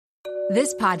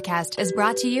This podcast is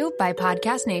brought to you by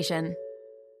Podcast Nation.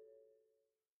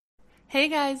 Hey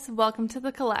guys, welcome to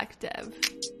The Collective.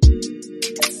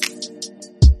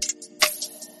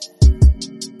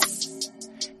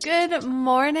 Good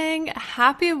morning.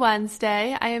 Happy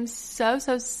Wednesday. I am so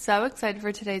excited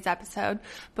for today's episode.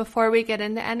 Before we get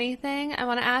into anything, I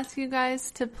want to ask you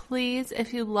guys to please,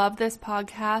 if you love this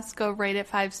podcast, go rate it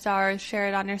 5 stars, share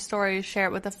it on your stories, share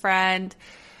it with a friend,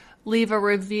 leave a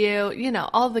review,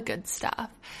 all the good stuff.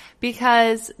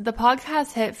 Because the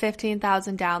podcast hit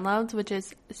 15,000 downloads, which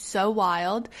is so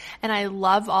wild. And I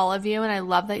love all of you, and I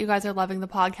love that you guys are loving the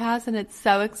podcast, and it's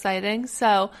so exciting.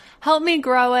 So help me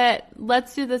grow it.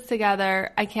 Let's do this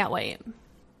together. I can't wait.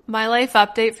 My life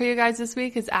update for you guys this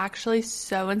week is actually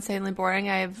so insanely boring.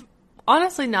 I have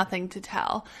honestly nothing to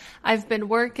tell. I've been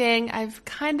working. I've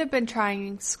kind of been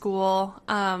trying school.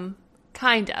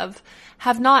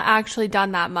 Have not actually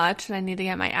done that much, and I need to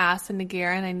get my ass into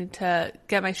gear, and I need to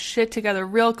get my shit together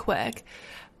real quick.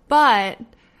 But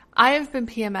I have been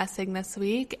PMSing this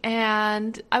week,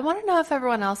 and I want to know if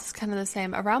everyone else is kind of the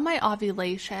same. Around my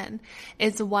ovulation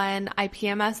is when I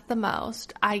PMS the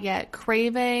most. I get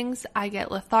cravings, I get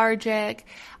lethargic,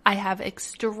 I have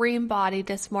extreme body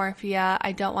dysmorphia,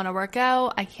 I don't want to work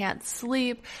out, I can't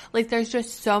sleep. Like, there's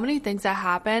just so many things that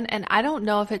happen, and I don't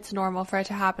know if it's normal for it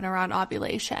to happen around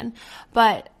ovulation.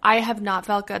 But I have not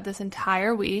felt good this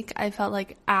entire week. I felt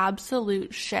like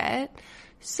absolute shit.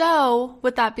 So,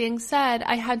 with that being said,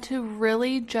 I had to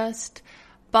really just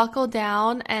buckle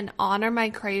down and honor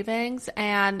my cravings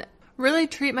and really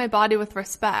treat my body with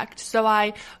respect. So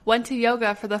I went to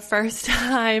yoga for the first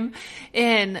time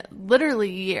in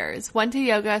literally years. Went to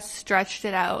yoga, stretched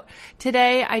it out.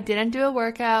 Today, I didn't do a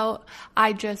workout.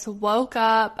 I just woke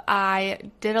up. I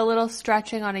did a little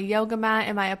stretching on a yoga mat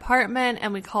in my apartment,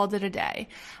 and we called it a day.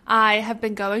 I have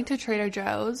been going to Trader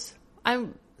Joe's. I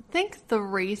think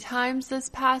 3 times this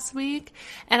past week,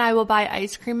 and I will buy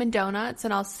ice cream and donuts,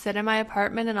 and I'll sit in my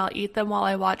apartment and I'll eat them while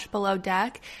I watch Below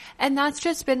Deck. And that's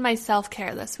just been my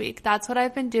self-care this week. That's what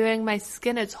I've been doing. My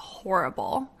skin is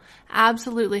horrible.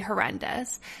 Absolutely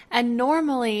horrendous. And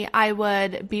normally I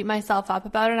would beat myself up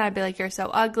about it, and I'd be like, you're so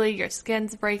ugly, your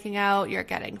skin's breaking out, you're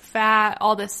getting fat,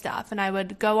 all this stuff. And I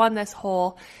would go on this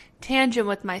whole tangent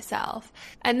with myself.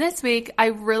 And this week, I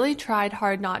really tried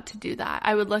hard not to do that.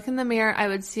 I would look in the mirror, I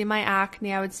would see my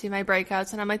acne, I would see my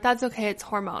breakouts, and I'm like, that's okay, it's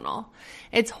hormonal.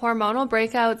 It's hormonal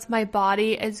breakouts. My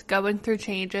body is going through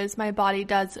changes. My body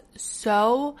does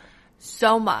so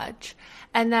much.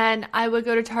 And then I would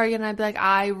go to Target and I'd be like,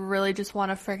 I really just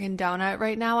want a freaking donut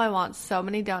right now. I want so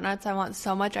many donuts. I want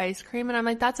so much ice cream. And I'm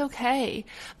like, that's okay.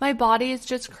 My body is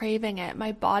just craving it.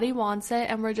 My body wants it,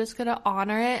 and we're just going to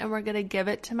honor it, and we're going to give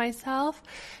it to myself,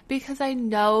 because I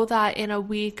know that in a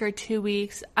week or 2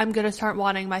 weeks, I'm going to start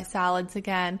wanting my salads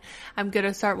again. I'm going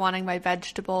to start wanting my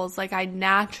vegetables. Like, I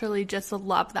naturally just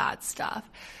love that stuff.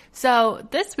 So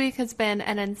this week has been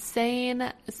an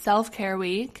insane self-care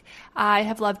week. I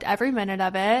have loved every minute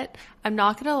of it. I'm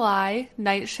not going to lie,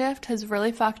 night shift has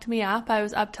really fucked me up. I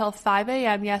was up till 5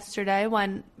 a.m. yesterday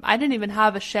when I didn't even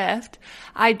have a shift.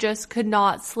 I just could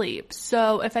not sleep.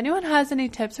 So if anyone has any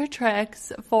tips or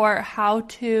tricks for how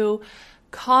to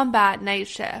combat night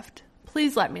shift,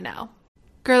 please let me know.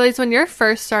 Girlies, when you're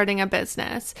first starting a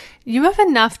business, you have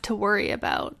enough to worry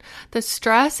about. The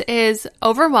stress is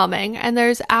overwhelming, and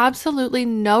there's absolutely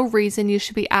no reason you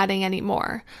should be adding any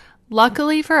more.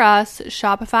 Luckily for us,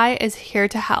 Shopify is here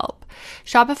to help.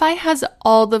 Shopify has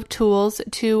all the tools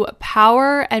to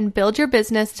power and build your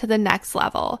business to the next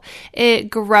level.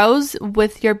 It grows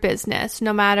with your business,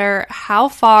 no matter how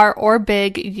far or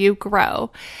big you grow.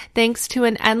 Thanks to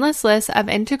an endless list of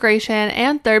integration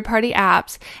and third-party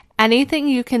apps, anything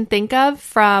you can think of,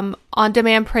 from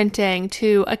on-demand printing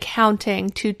to accounting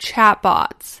to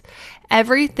chatbots,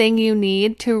 everything you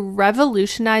need to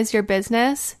revolutionize your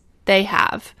business, they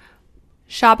have.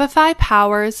 Shopify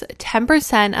powers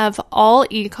 10% of all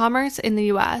e-commerce in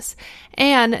the US,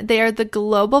 and they are the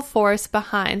global force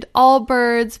behind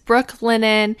Allbirds,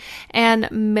 Brooklinen, and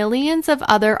millions of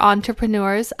other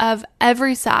entrepreneurs of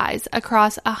every size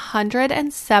across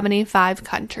 175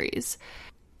 countries.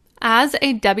 As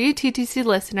a WTTC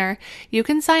listener, you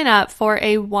can sign up for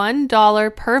a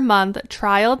 $1 per month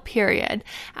trial period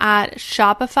at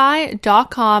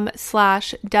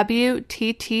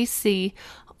shopify.com/WTTC,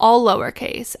 all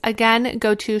lowercase. Again,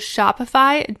 go to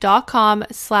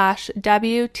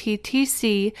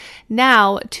shopify.com/WTTC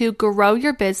now to grow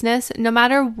your business no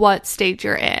matter what stage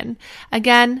you're in.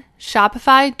 Again,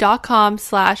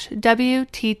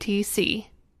 shopify.com/WTTC.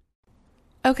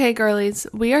 Okay, girlies,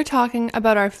 we are talking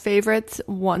about our favorites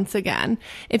once again.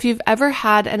 If you've ever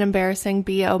had an embarrassing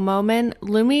BO moment,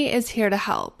 Lumi is here to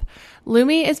help.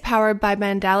 Lumi is powered by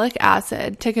mandelic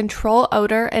acid to control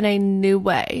odor in a new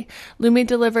way. Lumi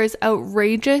delivers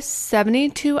outrageous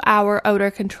 72-hour odor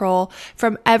control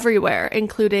from everywhere,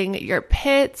 including your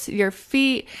pits, your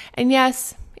feet, and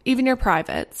yes, even your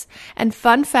privates. And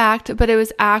fun fact, but it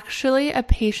was actually a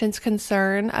patient's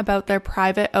concern about their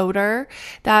private odor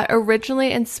that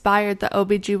originally inspired the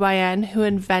OBGYN who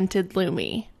invented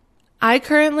Lumi. I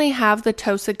currently have the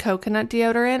toasted coconut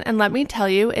deodorant, and let me tell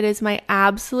you, it is my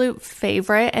absolute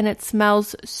favorite and it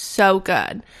smells so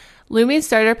good. Lumi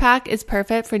Starter Pack is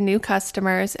perfect for new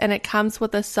customers, and it comes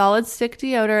with a solid stick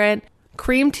deodorant,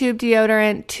 cream tube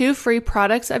deodorant, 2 free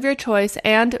products of your choice,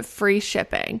 and free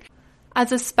shipping.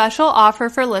 As a special offer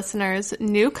for listeners,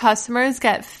 new customers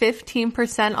get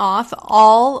 15% off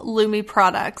all Lumi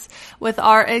products with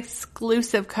our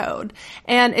exclusive code.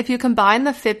 And if you combine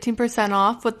the 15%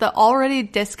 off with the already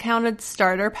discounted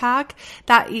starter pack,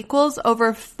 that equals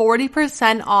over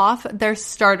 40% off their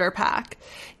starter pack.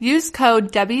 Use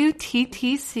code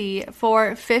WTTC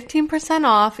for 15%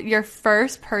 off your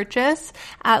first purchase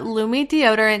at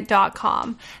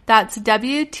lumideodorant.com. That's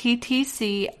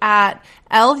WTTC at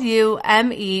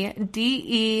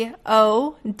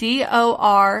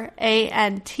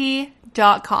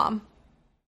LUMEDEODORANT.com.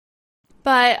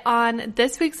 But on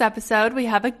this week's episode, we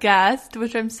have a guest,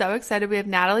 which I'm so excited. We have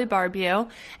Natalie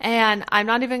Barbu, and I'm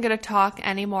not even going to talk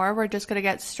anymore. We're just going to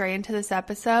get straight into this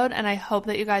episode, and I hope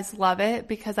that you guys love it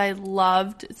because I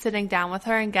loved sitting down with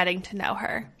her and getting to know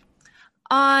her.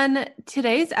 On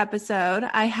today's episode,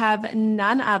 I have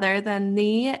none other than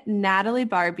the Natalie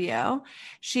Barbu.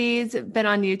 She's been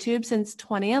on YouTube since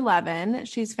 2011.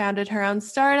 She's founded her own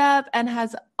startup and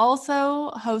has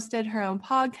also hosted her own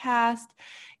podcast.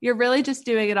 You're really just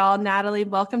doing it all. Natalie,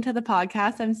 welcome to the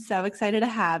podcast. I'm so excited to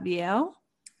have you.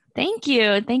 Thank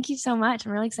you. Thank you so much.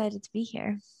 I'm really excited to be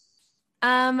here.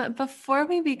 Before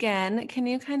we begin, can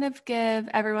you kind of give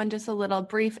everyone just a little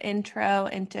brief intro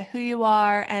into who you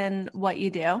are and what you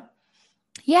do?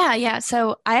 Yeah.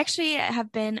 So I actually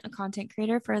have been a content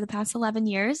creator for the past 11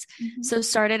 years. Mm-hmm. So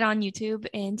started on YouTube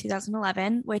in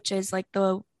 2011, which is like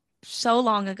so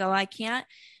long ago. I can't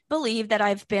believe that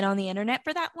I've been on the internet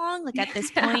for that long. Like at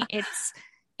this point,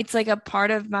 it's like a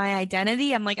part of my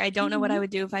identity. I'm like, I don't know what I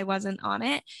would do if I wasn't on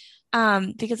it.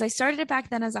 Because I started it back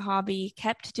then as a hobby,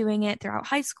 kept doing it throughout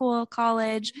high school,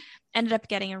 college, ended up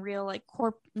getting a real like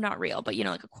not real, but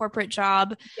like a corporate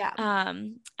job. Yeah.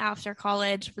 After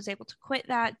college, was able to quit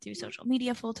that, do social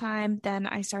media full time. Then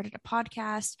I started a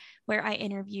podcast where I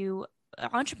interview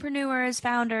entrepreneurs,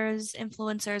 founders,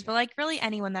 influencers, but like really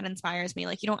anyone that inspires me.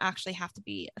 Like you don't actually have to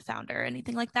be a founder or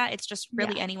anything like that. It's just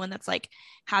really anyone that's like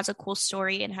has a cool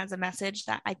story and has a message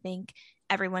that I think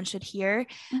everyone should hear.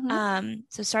 Mm-hmm.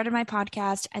 So started my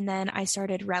podcast, and then I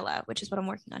started Rella, which is what I'm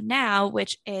working on now,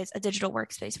 which is a digital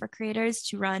workspace for creators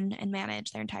to run and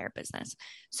manage their entire business.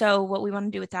 So what we want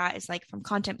to do with that is like from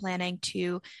content planning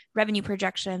to revenue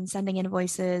projections, sending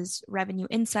invoices, revenue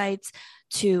insights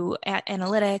to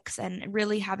analytics, and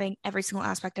really having every single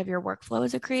aspect of your workflow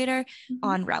as a creator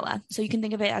on Rella. So you can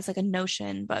think of it as like a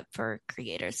Notion, but for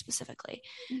creators specifically.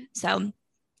 So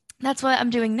that's what I'm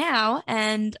doing now.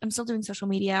 And I'm still doing social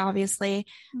media, obviously.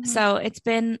 Mm-hmm. So it's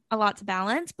been a lot to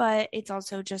balance, but it's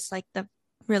also just like the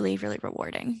really, really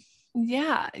rewarding.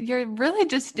 Yeah, you're really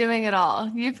just doing it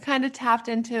all. You've kind of tapped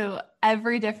into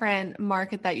every different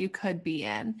market that you could be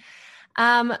in.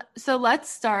 So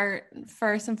let's start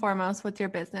first and foremost with your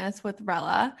business with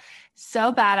Rella.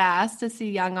 So badass to see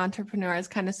young entrepreneurs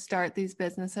kind of start these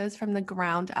businesses from the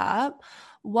ground up.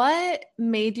 What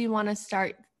made you want to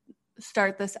start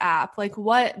this app? Like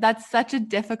that's such a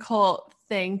difficult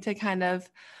thing to kind of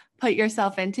put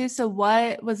yourself into. So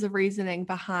what was the reasoning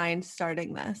behind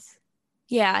starting this?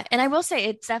 Yeah. And I will say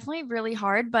it's definitely really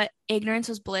hard, but ignorance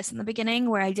was bliss in the beginning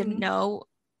where I didn't know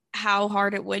how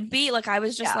hard it would be. Like I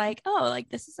was just like, oh, like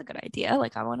this is a good idea.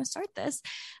 Like I want to start this.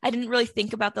 I didn't really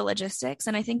think about the logistics.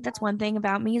 And I think that's one thing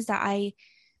about me is that I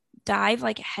dive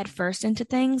like headfirst into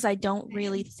things. I don't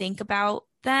really think about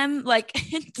them. Like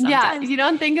you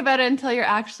don't think about it until you're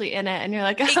actually in it and you're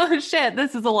like, oh shit,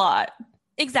 this is a lot.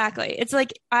 Exactly. It's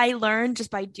like I learned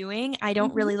just by doing. I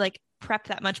don't really like prep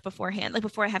that much beforehand, like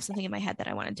before I have something in my head that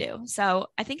I want to do. So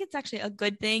I think it's actually a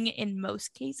good thing in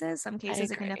most cases. Some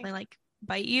cases it can definitely like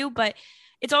bite you, but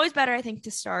it's always better, I think,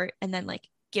 to start and then like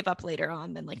give up later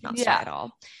on than like not start at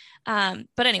all.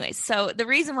 But anyways, so the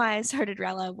reason why I started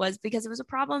Rella was because it was a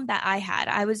problem that I had.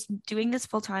 I was doing this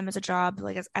full time as a job,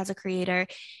 like as a creator,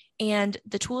 And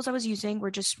the tools I was using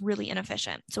were just really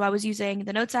inefficient. So I was using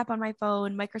the Notes app on my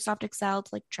phone, Microsoft Excel to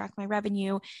like track my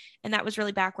revenue. And that was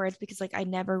really backwards because like I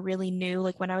never really knew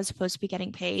like when I was supposed to be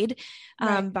getting paid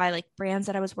by like brands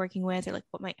that I was working with, or like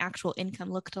what my actual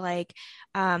income looked like.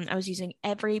 I was using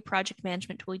every project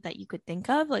management tool that you could think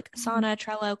of, like Asana,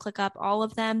 Trello, ClickUp, all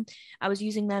of them. I was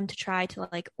using them to try to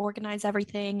like organize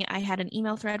everything. I had an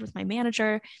email thread with my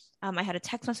manager. I had a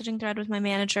text messaging thread with my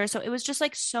manager. So it was just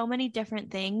like so many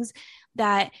different things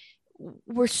that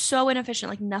were so inefficient.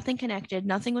 Like nothing connected.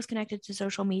 Nothing was connected to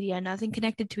social media. Nothing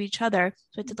connected to each other.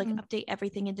 So I had to like update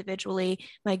everything individually.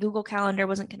 My Google Calendar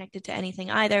wasn't connected to anything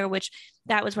either, which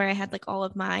that was where I had like all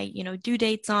of my, due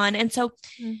dates on. And so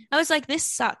I was like, this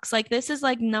sucks. Like this is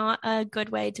like not a good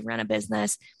way to run a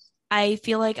business. I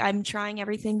feel like I'm trying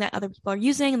everything that other people are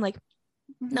using and like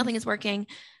nothing is working.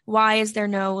 Why is there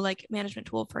no like management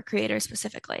tool for creators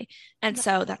specifically? And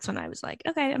so that's when I was like,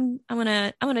 okay, I'm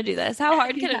gonna do this. How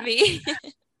hard can it be?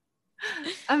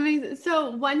 I mean,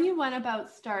 so when you went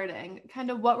about starting, kind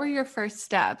of what were your first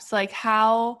steps? Like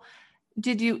how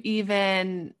did you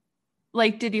even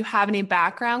did you have any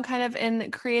background kind of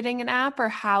in creating an app, or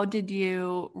how did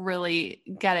you really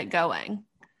get it going?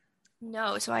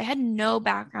 No, so I had no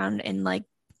background in like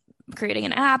creating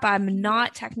an app. I'm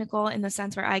not technical in the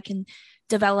sense where I can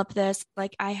develop this.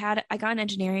 Like I got an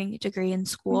engineering degree in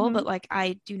school, but like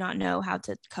I do not know how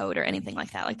to code or anything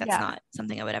like that. Like that's not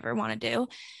something I would ever want to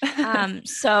do.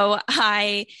 So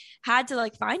I had to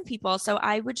like find people. So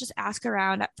I would just ask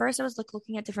around. At first I was like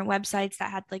looking at different websites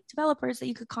that had like developers that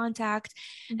you could contact.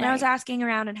 And I was asking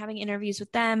around and having interviews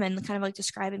with them and kind of like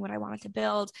describing what I wanted to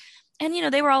build.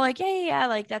 And, they were all like, yeah,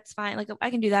 like, that's fine. Like,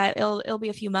 I can do that. It'll be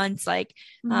a few months. Like,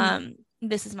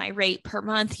 this is my rate per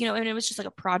month, and it was just like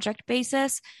a project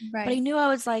basis. But I knew I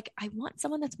was like, I want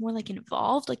someone that's more like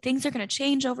involved. Like things are going to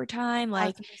change over time.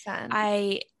 Like 100%.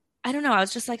 I don't know. I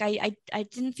was just like, I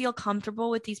didn't feel comfortable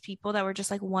with these people that were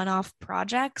just like one-off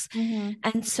projects.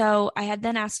 And so I had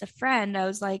then asked a friend, I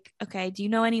was like, okay, do you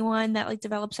know anyone that like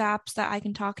develops apps that I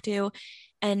can talk to?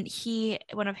 And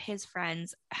one of his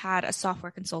friends had a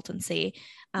software consultancy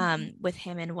with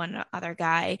him and one other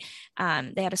guy.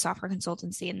 They had a software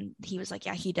consultancy, and he was like,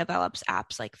 yeah, he develops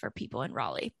apps like for people in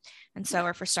Raleigh. And so,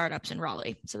 or for startups in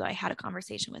Raleigh. So I had a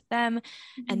conversation with them.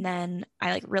 And then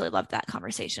I like really loved that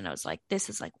conversation. I was like, this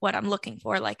is like what I'm looking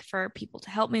for, like for people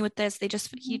to help me with this.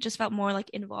 He just felt more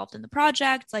like involved in the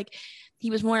project. Like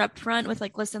he was more upfront with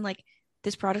like, listen, like,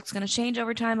 this product's going to change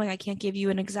over time. Like I can't give you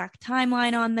an exact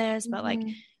timeline on this, but like,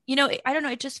 I don't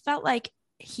know. It just felt like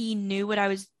he knew what I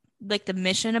was like the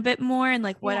mission a bit more and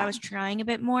like what I was trying a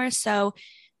bit more. So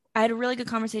I had a really good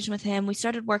conversation with him. We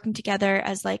started working together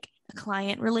as like a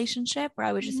client relationship where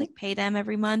I would just like pay them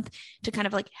every month to kind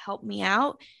of like help me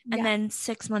out. And then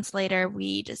 6 months later,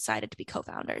 we decided to be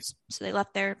co-founders. So they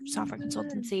left their software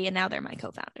consultancy and now they're my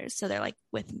co-founders. So they're like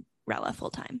with Rella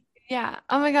full time. Yeah.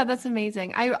 Oh my God, that's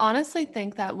amazing. I honestly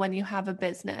think that when you have a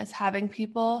business, having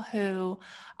people who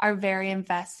are very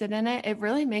invested in it, it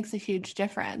really makes a huge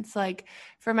difference. Like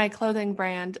for my clothing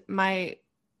brand, my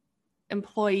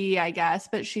employee, I guess,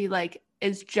 but she like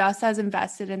is just as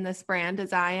invested in this brand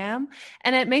as I am.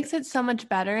 And it makes it so much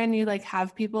better. And you like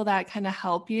have people that kind of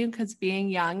help you, because being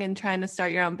young and trying to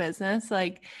start your own business,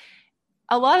 like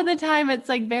a lot of the time it's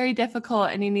like very difficult,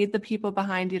 and you need the people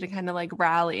behind you to kind of like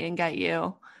rally and get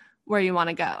you where you want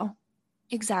to go.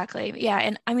 Exactly. Yeah.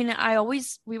 And I mean,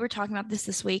 we were talking about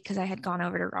this week because I had gone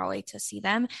over to Raleigh to see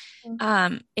them.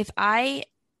 If I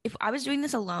was doing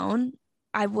this alone,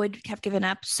 I would have given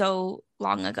up so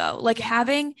long ago. Like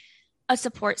having a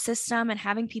support system and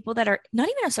having people that are not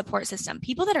even a support system,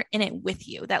 people that are in it with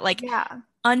you, that like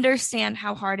understand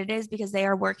how hard it is because they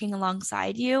are working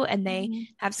alongside you and they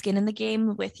have skin in the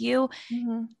game with you.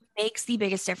 Makes the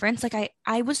biggest difference. Like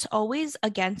I was always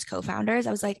against co-founders.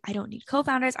 I was like, I don't need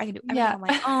co-founders. I can do everything on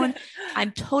my own.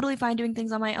 I'm totally fine doing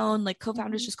things on my own. Like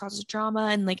co-founders just causes drama,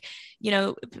 and like,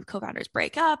 co-founders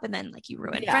break up and then like you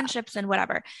ruin friendships and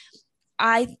whatever.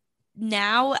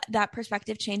 Now that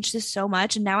perspective changed this so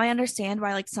much. And now I understand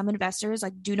why like some investors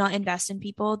like do not invest in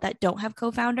people that don't have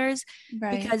co-founders,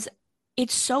 because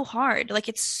it's so hard. Like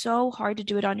it's so hard to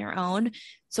do it on your own.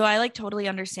 So I like totally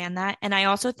understand that. And I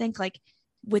also think like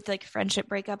with like friendship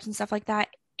breakups and stuff like that,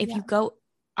 if you go,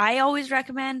 I always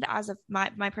recommend, as of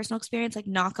my personal experience, like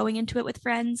not going into it with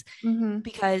friends,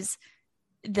 because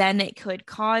then it could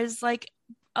cause like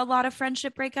a lot of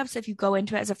friendship breakups if you go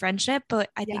into it as a friendship.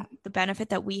 But I think the benefit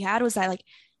that we had was that like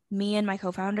me and my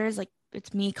co-founders, like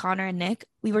it's me, Connor, and Nick,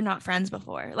 we were not friends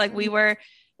before. Like we were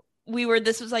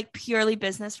this was like purely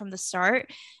business from the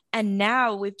start. And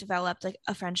now we've developed like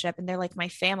a friendship and they're like my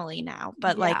family now.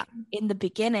 But like in the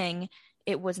beginning,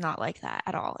 it was not like that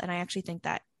at all. And I actually think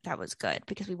that was good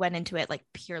because we went into it like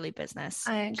purely business.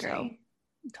 I agree. So.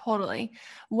 Totally.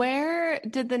 Where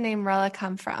did the name Rella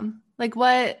come from? Like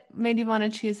what made you want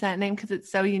to choose that name? Because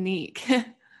it's so unique.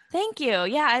 Thank you.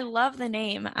 Yeah, I love the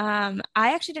name. I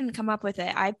actually didn't come up with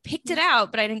it. I picked it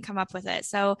out, but I didn't come up with it.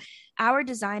 So our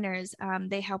designers,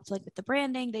 they helped like with the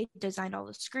branding. They designed all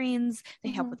the screens.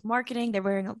 They helped with marketing. They're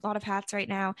wearing a lot of hats right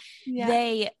now. Yeah.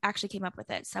 They actually came up with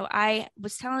it. So I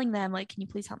was telling them like, can you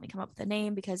please help me come up with a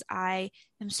name? Because I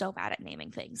am so bad at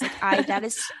naming things. Like that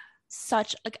is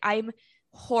such like, I'm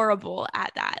horrible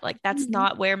at that. Like that's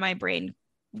not where my brain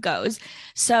goes.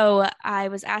 So I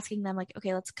was asking them like,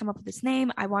 okay, let's come up with this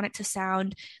name. I want it to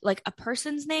sound like a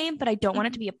person's name, but I don't want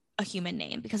it to be a human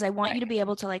name because I want you to be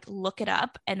able to like look it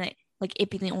up and it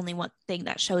be the only one thing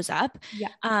that shows up. Yeah.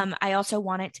 I also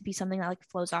want it to be something that like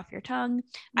flows off your tongue.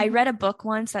 I read a book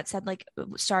once that said like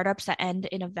startups that end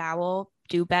in a vowel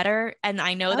do better. And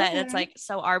I know that it's like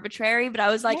so arbitrary, but I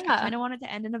was like, I kind of wanted to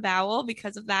end in a vowel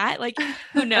because of that. Like,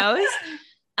 who knows?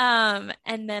 And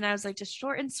then I was like, just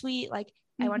short and sweet. Like,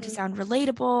 I want to sound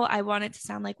relatable. I want it to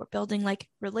sound like we're building like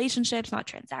relationships, not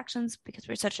transactions, because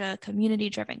we're such a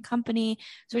community-driven company.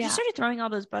 So we just started throwing all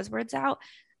those buzzwords out.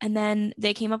 And then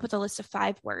they came up with a list of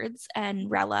 5 words,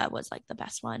 and Rella was like the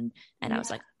best one. And I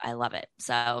was like, I love it.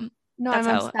 So that's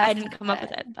how I didn't come up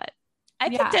with it, but I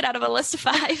picked it out of a list of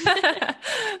 5.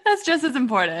 That's just as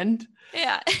important.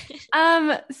 Yeah.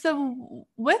 So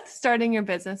with starting your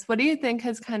business, what do you think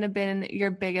has kind of been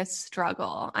your biggest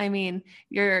struggle? I mean,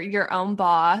 you're your own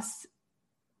boss.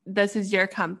 This is your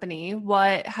company.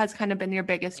 What has kind of been your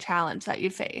biggest challenge that you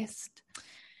faced?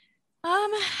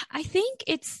 I think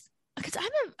it's because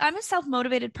I'm a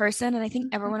self-motivated person, and I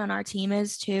think everyone on our team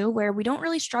is too, where we don't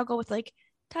really struggle with like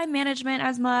time management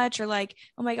as much, or like,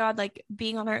 oh my God, like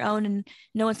being on our own and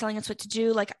no one's telling us what to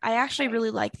do. Like, I actually really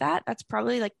like that. That's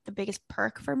probably like the biggest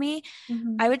perk for me.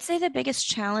 I would say the biggest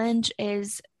challenge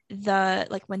is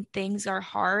like when things are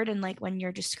hard and like when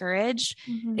you're discouraged,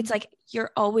 it's like there's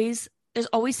always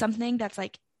something that's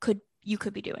like you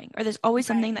could be doing, or there's always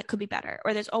something that could be better,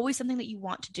 or there's always something that you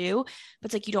want to do, but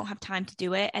it's like you don't have time to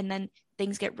do it. And then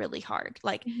things get really hard.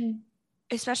 Like,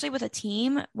 especially with a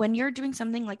team, when you're doing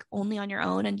something like only on your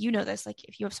own, and you know this, like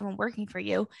if you have someone working for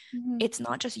you, it's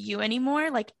not just you anymore.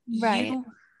 Like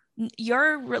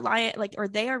you're reliant, like, or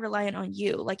they are reliant on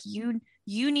you. Like you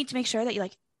need to make sure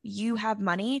that you have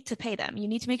money to pay them. You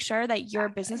need to make sure that your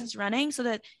business is running so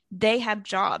that they have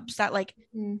jobs, that like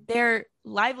their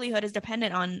livelihood is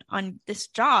dependent on this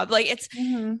job. Like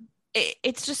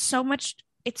it's just so much,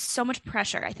 it's so much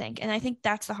pressure, I think. And I think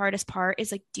that's the hardest part,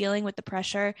 is like dealing with the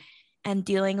pressure and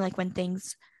dealing like when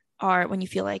you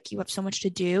feel like you have so much to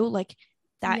do, like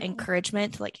that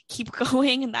encouragement to like keep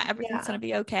going and that everything's going to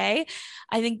be okay.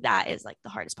 I think that is like the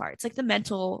hardest part. It's like the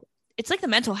mental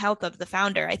health of the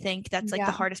founder. I think that's like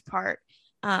the hardest part,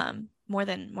 more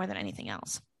than anything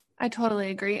else. I totally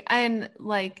agree. And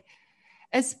like,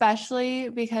 especially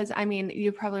because, I mean,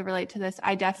 you probably relate to this.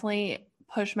 I definitely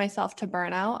push myself to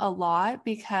burnout a lot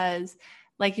because,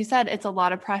 like you said, it's a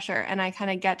lot of pressure. And I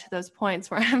kind of get to those points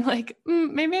where I'm like,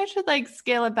 maybe I should like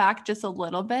scale it back just a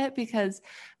little bit, because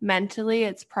mentally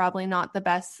it's probably not the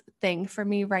best thing for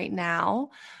me right now.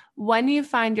 When you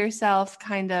find yourself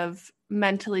kind of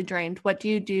mentally drained, what do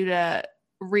you do to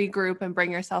regroup and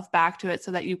bring yourself back to it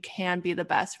so that you can be the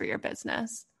best for your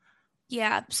business?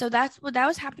 Yeah. So that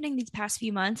was happening these past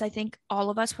few months. I think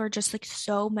all of us were just like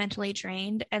so mentally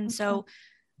drained. And so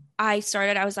I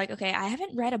was like, okay, I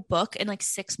haven't read a book in like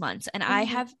 6 months, and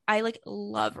I like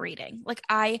love reading. Like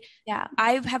I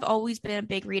have always been a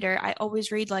big reader. I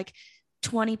always read like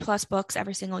 20 plus books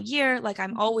every single year. Like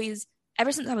I'm always,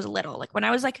 ever since I was little, like when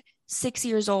I was like 6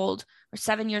 years old or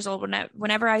 7 years old,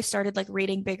 whenever I started like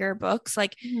reading bigger books,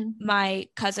 like my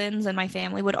cousins and my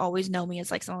family would always know me as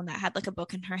like someone that had like a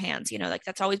book in her hands, you know, like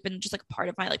that's always been just like part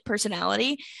of my like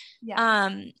personality.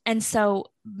 And so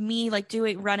me like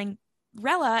running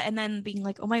Rella and then being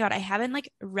like, oh my God, I haven't like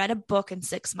read a book in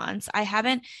 6 months. I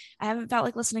haven't felt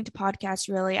like listening to podcasts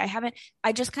really.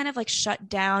 I just kind of like shut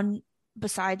down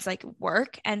besides like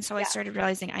work. And so I started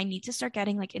realizing I need to start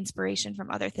getting like inspiration from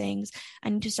other things. I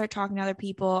need to start talking to other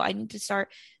people. I need to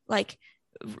start like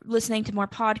listening to more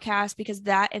podcasts, because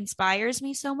that inspires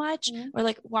me so much, or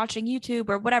like watching YouTube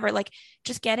or whatever, like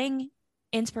just getting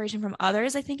inspiration from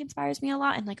others, I think inspires me a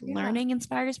lot, and like learning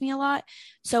inspires me a lot.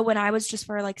 So when I was just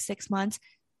for like 6 months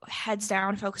heads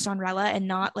down focused on Rella and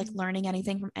not like learning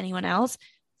anything from anyone else,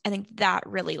 I think that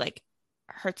really like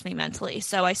hurts me mentally.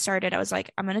 So I was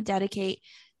like, I'm going to dedicate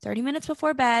 30 minutes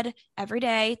before bed every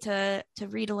day to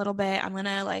read a little bit. I'm going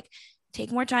to like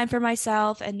take more time for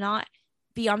myself and not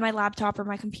be on my laptop or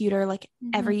my computer like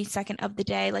every second of the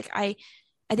day. Like I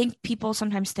think people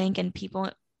sometimes think, and people,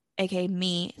 aka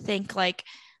me, think like,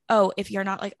 oh, if you're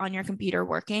not like on your computer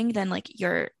working, then like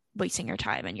you're wasting your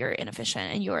time and you're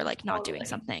inefficient and you're like not doing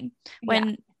something.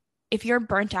 When if you're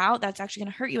burnt out, that's actually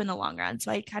going to hurt you in the long run.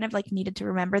 So I kind of like needed to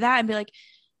remember that and be like,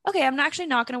 okay, I'm actually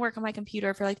not going to work on my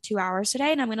computer for like 2 hours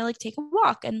today, and I'm going to like take a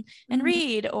walk and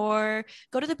read or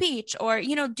go to the beach or,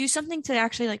 you know, do something to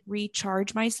actually like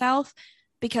recharge myself,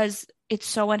 because it's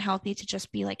so unhealthy to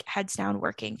just be like heads down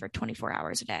working for 24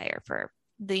 hours a day or for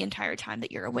the entire time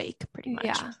that you're awake, pretty much.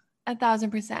 Yeah,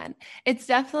 1,000%. It's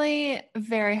definitely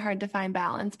very hard to find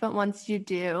balance, but once you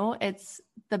do, it's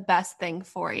the best thing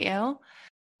for you.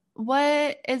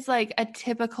 What is like a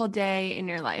typical day in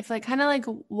your life? Like kind of like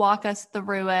walk us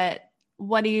through it.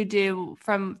 What do you do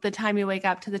from the time you wake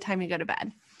up to the time you go to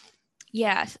bed?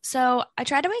 Yeah. So I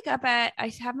try to wake up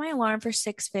I have my alarm for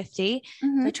 6:50.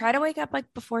 So I try to wake up like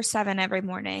before 7 every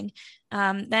morning.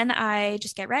 Then I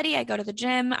just get ready. I go to the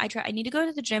gym. I need to go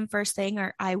to the gym first thing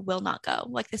or I will not go.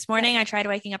 Like this morning, I tried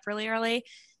waking up really early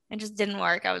and just didn't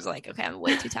work. I was like, okay, I'm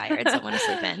way too tired. So I want to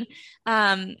sleep in.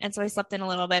 And so I slept in a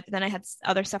little bit, but then I had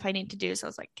other stuff I need to do. So I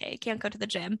was like, okay, I can't go to the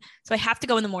gym. So I have to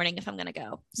go in the morning if I'm going to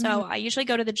go. So I usually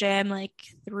go to the gym like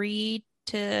 3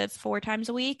 to 4 times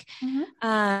a week.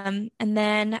 And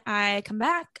then I come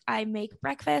back, I make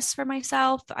breakfast for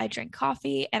myself, I drink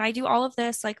coffee, and I do all of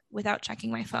this like without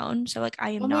checking my phone. So like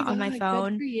I am not on my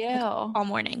phone like, all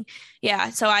morning.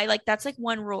 Yeah. So I like, that's like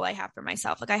one rule I have for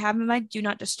myself. Like I have my do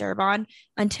not disturb on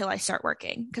until I start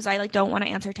working, because I like don't want to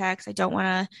answer texts. I don't want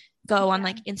to go on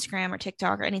like Instagram or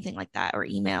TikTok or anything like that, or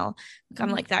email. Like, I'm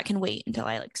like, that can wait until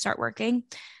I like start working.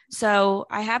 So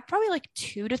I have probably like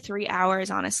 2 to 3 hours,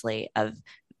 honestly, of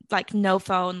like no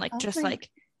phone, like just like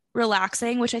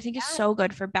relaxing, which I think is so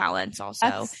good for balance also.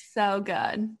 That's so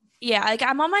good. Yeah, like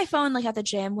I'm on my phone like at the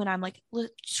gym when I'm like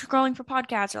scrolling for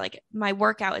podcasts, or like my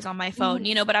workout is on my phone,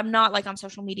 you know, but I'm not like on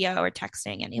social media or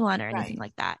texting anyone or anything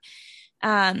like that.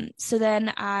 So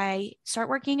then I start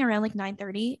working around like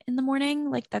 9:30 in the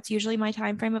morning. Like that's usually my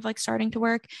time frame of like starting to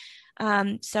work.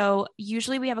 So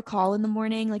usually we have a call in the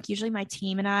morning. Like usually my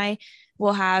team and I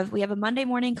we have a Monday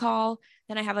morning call.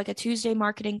 Then I have like a Tuesday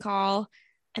marketing call.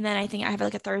 And then I think I have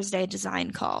like a Thursday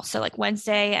design call. So like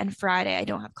Wednesday and Friday, I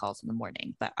don't have calls in the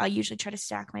morning, but I usually try to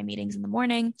stack my meetings in the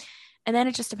morning. And then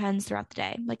it just depends throughout the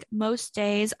day. Like most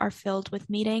days are filled with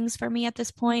meetings for me at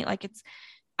this point. Like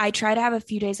I try to have a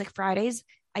few days like Fridays.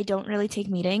 I don't really take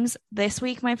meetings. This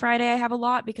week, my Friday, I have a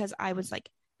lot because I was like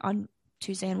on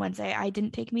Tuesday and Wednesday, I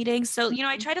didn't take meetings. So, you know,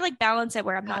 I try to like balance it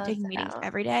where I'm not taking meetings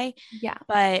every day. Yeah.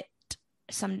 But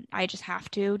I just have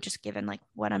to, just given like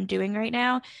what I'm doing right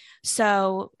now.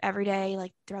 So every day,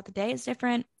 like throughout the day is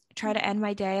different. I try to end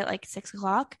my day at like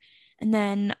 6:00, and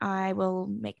then I will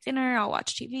make dinner. I'll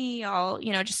watch TV. I'll,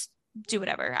 you know, just do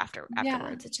whatever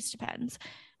afterwards. It just depends.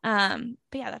 But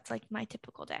yeah, that's like my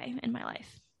typical day in my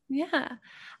life. Yeah.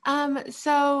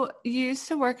 So you used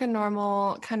to work a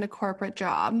normal kind of corporate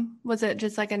job. Was it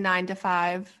just like a 9 to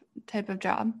 5 type of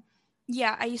job?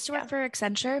 Yeah, I used to work for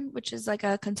Accenture, which is like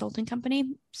a consulting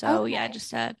company. So yeah,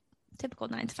 just a typical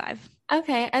 9 to 5.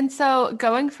 Okay. And so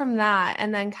going from that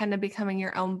and then kind of becoming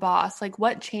your own boss, like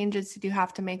what changes did you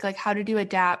have to make? Like how did you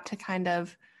adapt to kind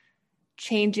of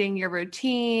changing your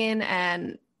routine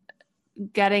and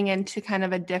getting into kind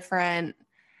of a different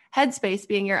headspace,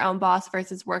 being your own boss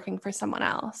versus working for someone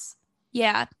else?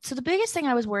 Yeah. So the biggest thing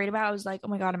I was worried about, I was like, oh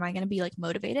my God, am I going to be like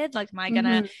motivated? Like, am I going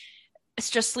to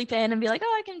just sleep in and be like,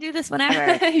 oh, I can do this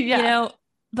whenever, you know?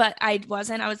 But I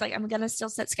wasn't. I was like, I'm going to still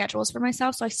set schedules for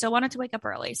myself. So I still wanted to wake up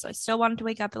early. So I still wanted to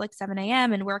wake up at like 7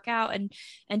 a.m. and work out and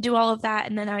do all of that.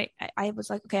 And then I was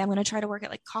like, okay, I'm going to try to work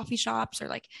at like coffee shops or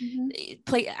like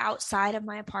play outside of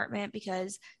my apartment,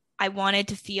 because I wanted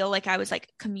to feel like I was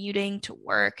like commuting to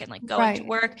work and like going to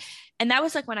work. And that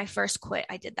was like when I first quit,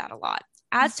 I did that a lot.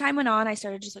 As time went on, I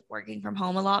started just like working from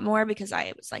home a lot more, because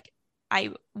I was like,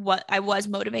 I was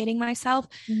motivating myself.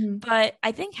 But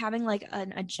I think having like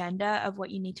an agenda of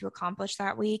what you need to accomplish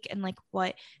that week and like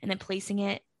and then placing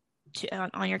it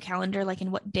on your calendar, like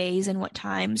in what days and what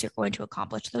times you're going to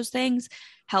accomplish those things,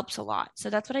 helps a lot. So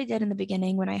that's what I did in the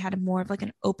beginning when I had more of like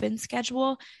an open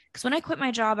schedule. Because when I quit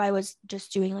my job, I was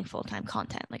just doing like full-time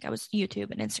content. Like I was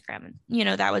YouTube and Instagram, and you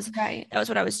know, that was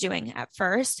what I was doing at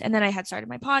first. And then I had started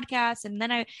my podcast, and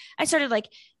then I started like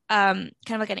kind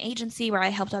of like an agency where I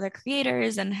helped other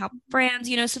creators and help brands,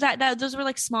 you know, so that those were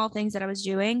like small things that I was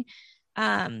doing.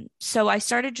 So I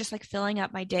started just like filling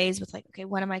up my days with like, okay,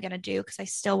 what am I going to do? Because I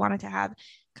still wanted to have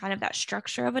kind of that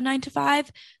structure of a 9 to 5,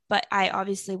 but I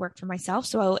obviously worked for myself.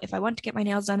 So if I wanted to get my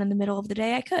nails done in the middle of the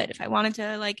day, I could. If I wanted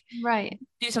to like Right.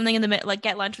 do something in the middle, like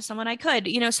get lunch with someone, I could,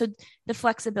 so the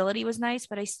flexibility was nice,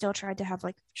 but I still tried to have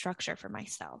like structure for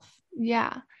myself.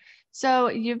 Yeah. So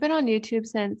you've been on YouTube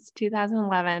since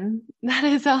 2011. That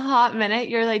is a hot minute.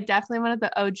 You're like definitely one of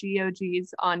the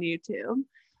OGs on YouTube.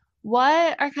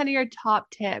 What are kind of your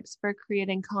top tips for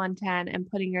creating content and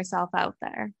putting yourself out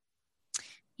there?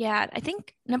 Yeah, I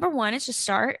think number one is just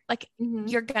start. Like,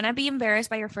 you're gonna be embarrassed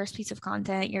by your first piece of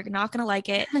content. You're not gonna like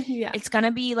it. Yeah. It's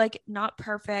gonna be like not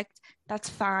perfect. That's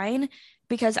fine,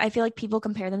 because I feel like people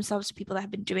compare themselves to people that have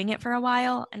been doing it for a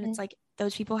while, and it's like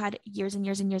those people had years and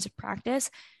years and years of practice.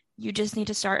 You just need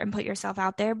to start and put yourself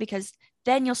out there, because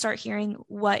then you'll start hearing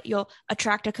what you'll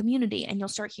attract a community, and you'll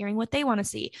start hearing what they want to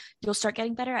see. You'll start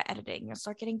getting better at editing. You'll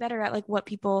start getting better at like what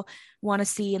people want to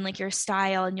see and like your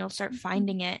style, and you'll start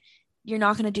finding it. You're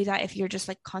not going to do that if you're just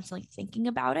like constantly thinking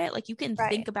about it. Like, you can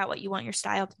think about what you want your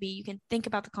style to be. You can think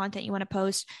about the content you want to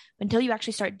post. Until you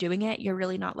actually start doing it, you're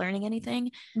really not learning anything.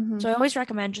 So I always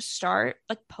recommend just start,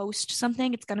 like post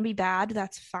something. It's going to be bad.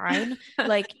 That's fine.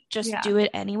 Like, just do it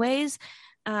anyways.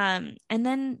 And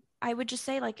then I would just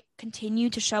say like continue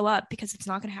to show up, because it's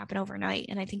not going to happen overnight.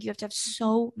 And I think you have to have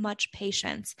so much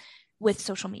patience with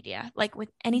social media. Like with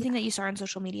anything that you start on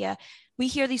social media, we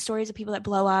hear these stories of people that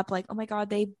blow up, like, oh my God,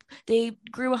 they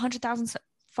grew 100,000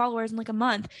 followers in like a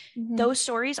month. Those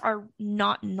stories are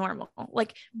not normal.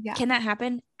 Like, can that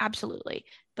happen? Absolutely.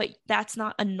 But that's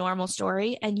not a normal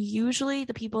story. And usually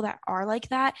the people that are like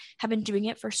that have been doing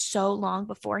it for so long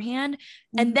beforehand.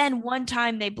 And then one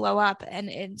time they blow up and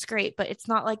it's great, but it's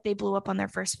not like they blew up on their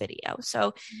first video.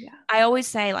 So I always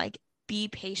say like, be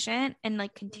patient and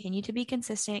like continue to be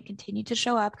consistent, continue to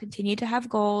show up, continue to have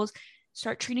goals,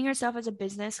 start treating yourself as a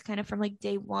business kind of from like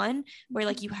day one, where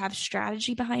like you have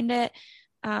strategy behind it.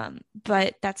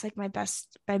 But that's like my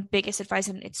biggest advice.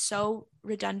 And it's so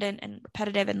redundant and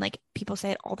repetitive, and like people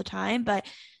say it all the time, but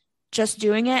just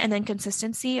doing it and then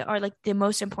consistency are like the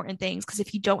most important things. Cause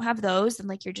if you don't have those, then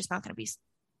like, you're just not going to be,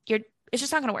 it's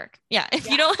just not going to work. Yeah. If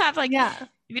you don't have like, if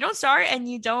you don't start and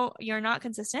you're not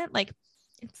consistent, like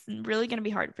it's really going to be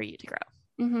hard for you to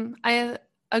grow. I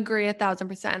agree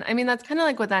 1,000%. I mean, that's kind of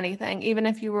like with anything. Even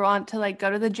if you want to like go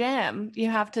to the gym, you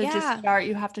have to just start,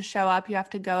 you have to show up, you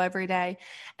have to go every day.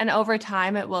 And over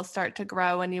time it will start to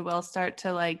grow, and you will start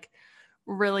to like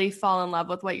really fall in love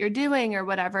with what you're doing or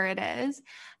whatever it is.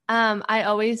 I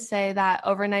always say that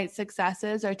overnight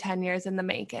successes are 10 years in the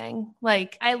making.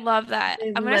 Like, I love that.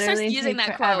 I'm going to start using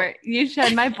that quote. You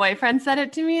should. My boyfriend said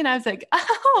it to me and I was like,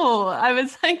 oh, I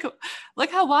was like,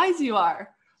 look how wise you are.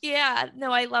 Yeah,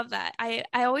 no, I love that. I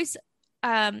always,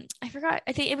 I forgot,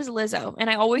 I think it was Lizzo. And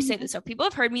I always say this. So people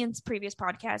have heard me in previous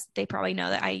podcasts. They probably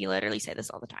know that I literally say this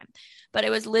all the time, but it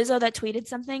was Lizzo that tweeted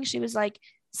something. She was like,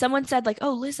 someone said like,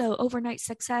 oh, Lizzo, overnight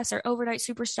success or overnight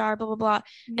superstar, blah, blah, blah.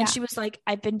 Yeah. And she was like,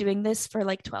 I've been doing this for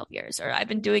like 12 years, or I've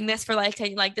been doing this for like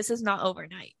 10, like, this is not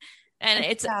overnight. And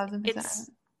it's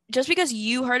just because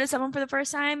you heard of someone for the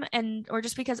first time, or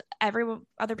just because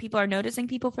other people are noticing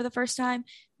people for the first time,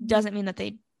 doesn't mean that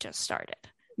they just started.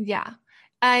 Yeah.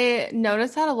 I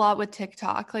noticed that a lot with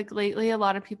TikTok. Like lately, a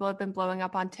lot of people have been blowing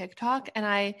up on TikTok, and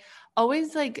I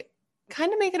always like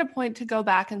kind of make it a point to go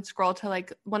back and scroll to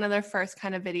like one of their first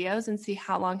kind of videos and see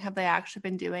how long have they actually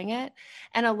been doing it.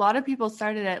 And a lot of people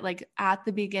started it like at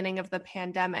the beginning of the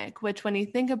pandemic, which when you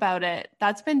think about it,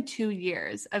 that's been 2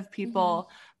 years of people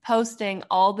posting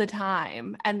all the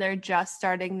time, and they're just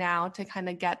starting now to kind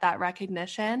of get that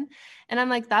recognition. And I'm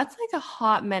like, that's like a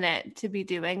hot minute to be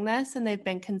doing this, and they've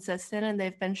been consistent and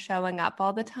they've been showing up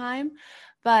all the time.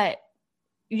 But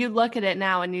you look at it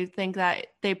now and you think that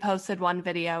they posted one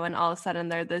video and all of a sudden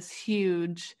they're this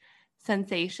huge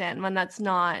sensation, when that's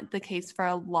not the case for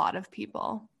a lot of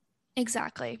people.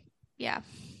 Exactly. Yeah.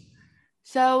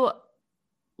 So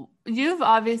you've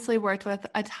obviously worked with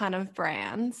a ton of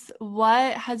brands.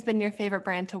 What has been your favorite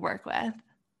brand to work with?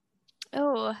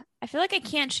 Oh, I feel like I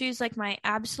can't choose like my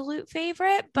absolute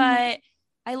favorite, but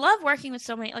I love working with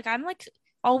so many. Like, I'm like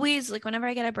always like, whenever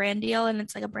I get a brand deal and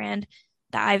it's like a brand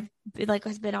that I've like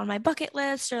has been on my bucket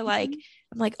list, or like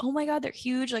I'm like, oh my God, they're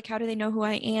huge. Like, how do they know who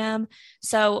I am?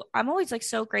 So I'm always like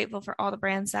so grateful for all the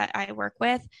brands that I work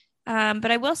with.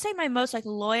 But I will say my most like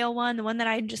loyal one, the one that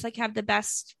I just like have the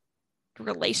best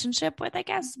relationship with, I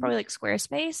guess, is probably like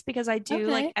Squarespace, because I do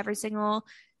like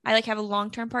I like have a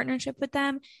long-term partnership with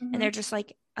them, and they're just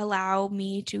like allow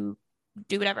me to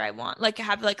do whatever I want, like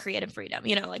have like creative freedom,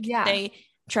 like they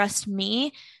trust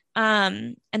me.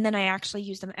 And then I actually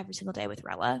use them every single day with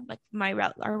Rella. Like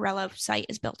our Rella site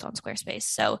is built on Squarespace.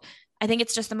 So I think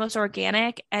it's just the most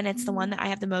organic, and it's the one that I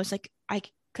have the most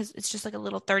because it's just like a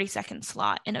little 30-second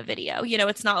slot in a video.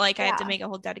 It's not like I have to make a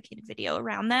whole dedicated video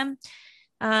around them.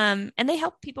 And they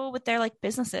help people with their like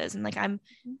businesses. And like I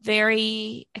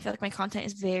feel like my content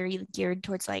is very geared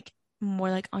towards like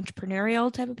more like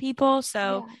entrepreneurial type of people.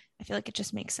 So I feel like it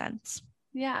just makes sense.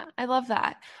 Yeah, I love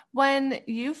that. When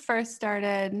you first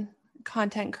started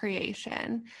content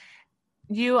creation,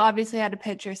 you obviously had to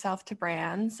pitch yourself to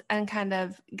brands and kind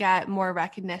of get more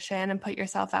recognition and put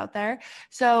yourself out there.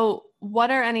 So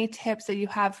what are any tips that you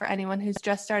have for anyone who's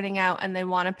just starting out and they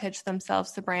want to pitch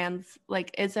themselves to brands?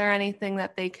 Like, is there anything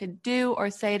that they could do or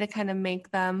say to kind of make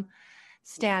them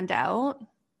stand out?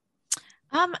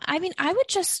 I mean, I would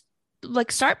just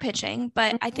like start pitching,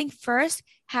 but I think first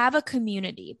have a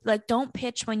community. Like, don't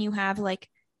pitch when you have like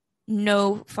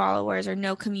no followers or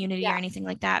no community or anything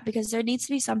like that, because there needs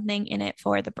to be something in it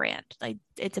for the brand. Like,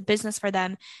 it's a business for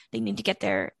them. They need to get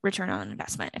their return on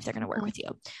investment if they're going to work with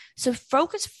you. So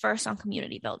focus first on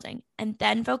community building and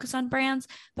then focus on brands.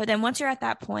 But then once you're at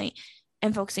that point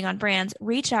and focusing on brands,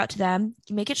 reach out to them,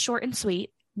 make it short and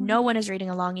sweet. No one is reading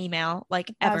a long email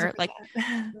like ever. 100%. Like,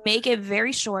 make it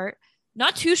very short,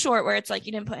 not too short where it's like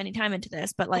you didn't put any time into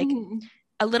this, but like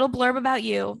a little blurb about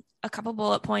you, a couple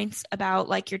bullet points about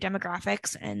like your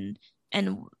demographics and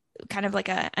kind of like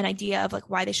an idea of like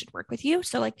why they should work with you.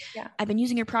 So like, I've been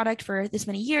using your product for this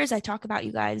many years. I talk about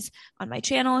you guys on my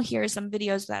channel. Here are some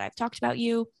videos that I've talked about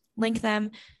you, link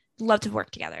them. Love to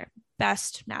work together.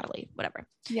 Best Natalie, whatever.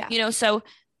 Yeah. So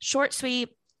short, sweet,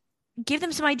 give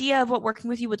them some idea of what working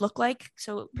with you would look like.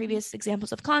 So previous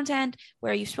examples of content,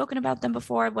 where you've spoken about them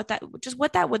before, what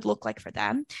that would look like for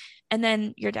them. And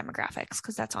then your demographics,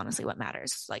 because that's honestly what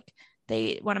matters. Like,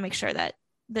 they want to make sure that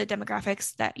the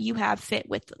demographics that you have fit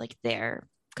with like their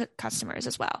customers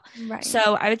as well. Right.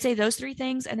 So I would say those 3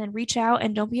 things, and then reach out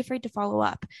and don't be afraid to follow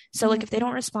up. So like if they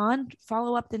don't respond,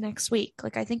 follow up the next week.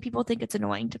 Like, I think people think it's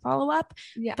annoying to follow up,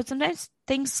 but sometimes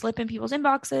things slip in people's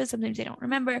inboxes. Sometimes they don't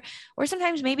remember, or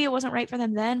sometimes maybe it wasn't right for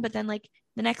them then, but then like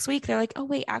the next week they're like, oh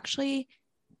wait, actually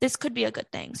this could be a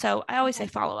good thing. So I always say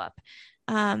follow up.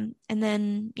 And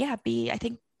then I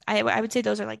think I would say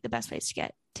those are like the best ways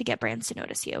to get brands to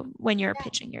notice you when you're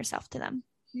pitching yourself to them.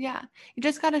 Yeah. You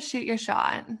just got to shoot your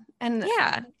shot. And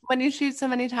when you shoot so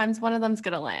many times, one of them's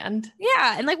going to land.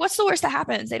 Yeah. And like, what's the worst that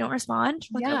happens? They don't respond.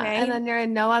 Like, okay. And then you're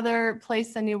in no other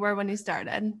place than you were when you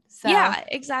started. So yeah,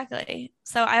 exactly.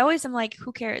 So I always am like,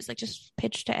 who cares? Like, just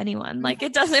pitch to anyone. Like,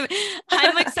 it doesn't,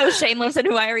 I'm like so shameless in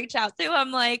who I reach out to.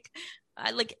 I'm like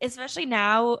especially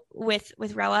now with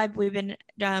Rella, we've been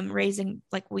raising,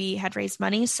 like, we had raised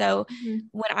money. So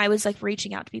when I was like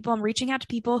reaching out to people, I'm reaching out to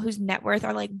people whose net worth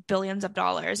are like billions of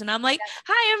dollars. And I'm like,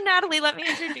 hi, I'm Natalie. Let me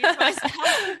introduce myself.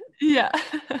 Yeah.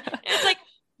 It's like,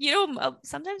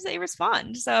 sometimes they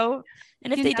respond. So,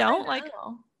 and if they don't, like,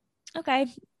 okay.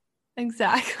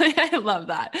 Exactly. I love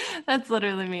that. That's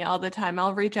literally me all the time.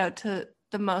 I'll reach out to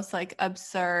the most like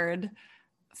absurd,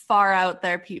 far out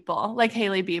there people, like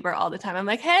Hailey Bieber all the time. I'm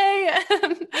like, hey,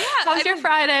 how's your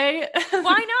Friday?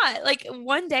 Why not? Like,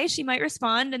 one day she might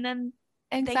respond, and then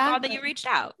they thought that you reached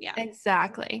out. Yeah,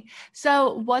 exactly.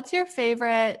 So what's your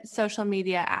favorite social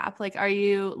media app? Like, are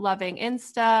you loving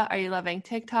Insta? Are you loving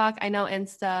TikTok? I know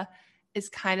Insta is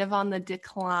kind of on the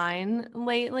decline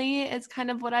lately. It's kind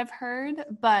of what I've heard,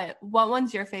 but what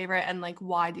one's your favorite, and like,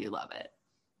 why do you love it?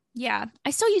 Yeah,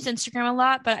 I still use Instagram a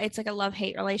lot, but it's like a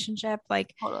love-hate relationship.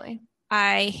 Like, totally.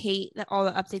 I hate that all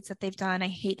the updates that they've done. I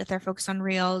hate that they're focused on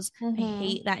reels. I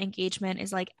hate that engagement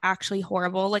is like actually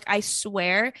horrible. Like, I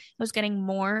swear I was getting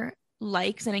more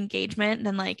likes and engagement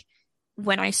than like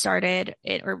when I started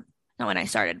it, or not when I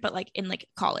started, but like in like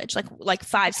college, like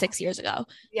 5-6 years ago.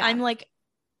 Yeah. I'm like,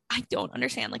 I don't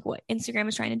understand like what Instagram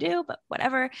is trying to do, but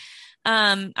whatever.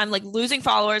 I'm like losing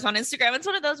followers on Instagram. It's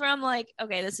one of those where I'm like,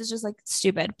 okay, this is just like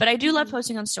stupid, but I do love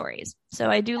posting on stories. So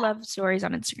I do love stories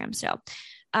on Instagram still.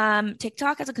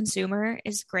 TikTok as a consumer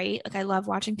is great. Like, I love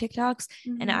watching TikToks,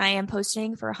 and I am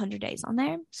posting for 100 days on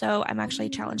there. So I'm actually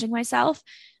challenging myself.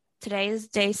 Today is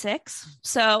day 6.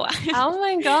 So oh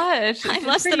my gosh, I'm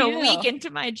less than a week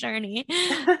into my journey.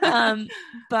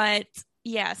 But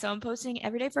yeah, so I'm posting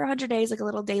every day for 100 days, like a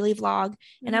little daily vlog.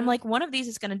 And I'm like, one of these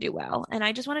is going to do well. And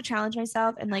I just want to challenge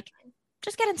myself and like,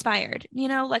 just get inspired,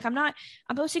 like I'm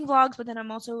posting vlogs, but then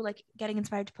I'm also like getting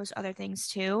inspired to post other things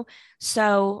too.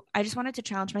 So I just wanted to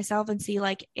challenge myself and see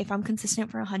like, if I'm consistent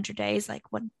for 100 days, like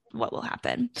what will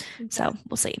happen. Okay. So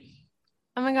we'll see.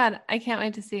 Oh my God. I can't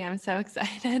wait to see. I'm so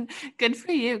excited. Good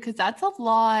for you. 'Cause that's a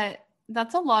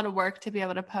lot of work to be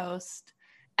able to post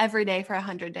every day for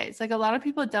 100 days. Like a lot of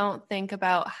people don't think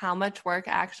about how much work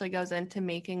actually goes into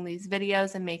making these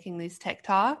videos and making these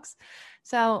TikToks.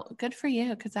 So good for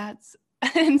you, because that's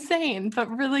insane,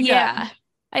 but really good. Yeah.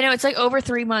 I know it's like over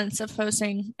 3 months of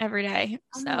posting every day.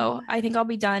 Oh So I think I'll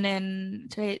be done in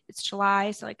today. It's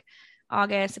July. So like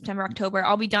August, September, October.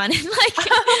 I'll be done in like,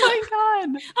 oh my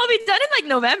God. I'll be done in like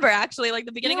November, actually, like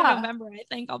the beginning of November. I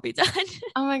think I'll be done.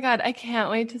 Oh my God. I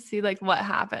can't wait to see like what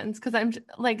happens. Cause I'm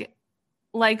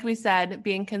like we said,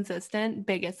 being consistent,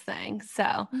 biggest thing.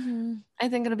 So I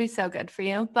think it'll be so good for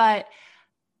you. But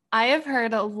I have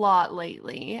heard a lot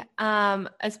lately,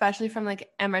 especially from like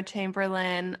Emma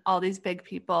Chamberlain, all these big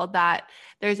people, that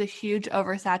there's a huge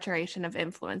oversaturation of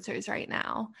influencers right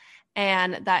now,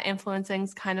 and that influencing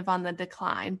is kind of on the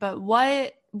decline. But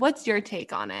what's your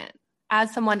take on it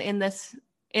as someone in this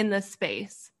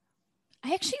space?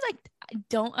 I actually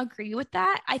don't agree with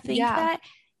that. I think that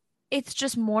it's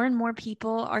just more and more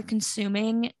people are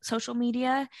consuming social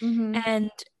media, and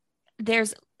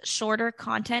there's shorter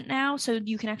content now, so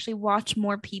you can actually watch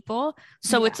more people,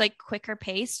 so it's like quicker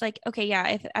paced. Like, okay, yeah,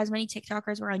 if as many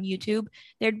TikTokers were on YouTube,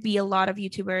 there'd be a lot of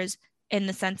YouTubers, in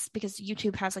the sense because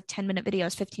YouTube has like 10-minute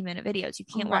videos, 15-minute videos. You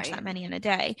can't watch that many in a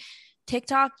day.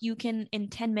 TikTok, you can, in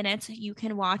 10 minutes you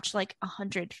can watch like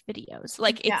 100 videos.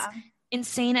 Like it's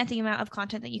insane at the amount of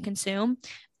content that you consume.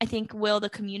 I think, will the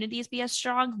communities be as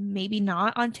strong? Maybe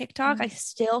not on TikTok. I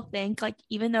still think, like,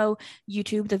 even though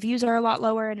YouTube, the views are a lot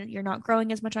lower and you're not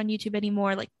growing as much on YouTube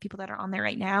anymore, like people that are on there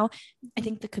right now, I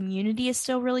think the community is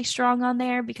still really strong on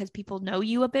there because people know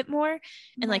you a bit more,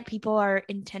 and like people are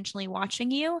intentionally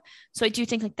watching you. So I do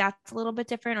think like that's a little bit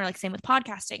different. Or like same with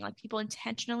podcasting, like people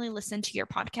intentionally listen to your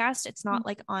podcast. It's not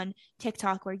like on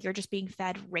TikTok where you're just being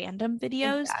fed random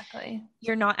videos. Exactly.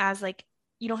 You're not as like,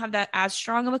 you don't have that as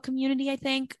strong of a community, I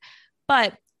think.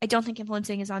 But I don't think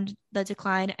influencing is on the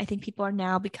decline. I think people are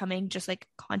now becoming just like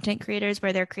content creators,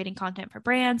 where they're creating content for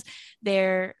brands.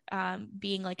 They're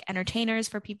being like entertainers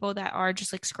for people that are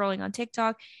just like scrolling on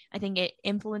TikTok. I think it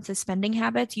influences spending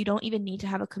habits. You don't even need to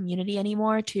have a community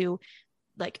anymore to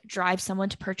like drive someone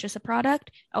to purchase a product.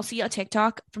 I'll see a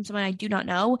TikTok from someone I do not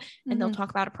know, and they'll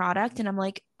talk about a product, and I'm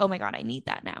like, oh my God, I need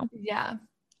that now. Yeah.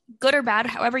 Good or bad,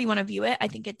 however you want to view it, I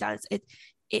think it does.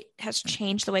 It has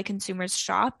changed the way consumers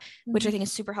shop, which I think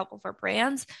is super helpful for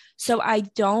brands. So I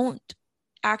don't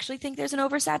actually think there's an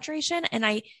oversaturation.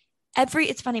 And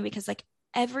it's funny because like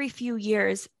every few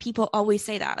years, people always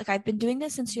say that. Like I've been doing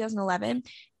this since 2011.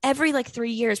 Every like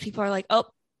 3 years, people are like, oh,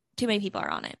 too many people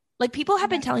are on it. Like people have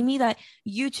been telling me that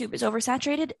YouTube is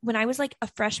oversaturated when I was like a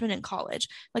freshman in college.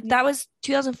 Like that was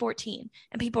 2014.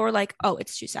 And people were like, oh,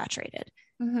 it's too saturated.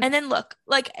 And then look,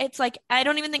 like, it's like, I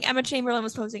don't even think Emma Chamberlain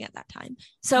was posing at that time.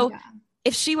 So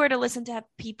if she were to listen to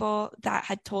people that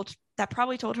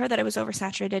probably told her that it was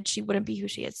oversaturated, she wouldn't be who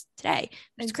she is today.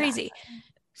 It's crazy.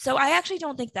 So I actually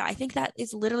don't think that. I think that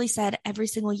is literally said every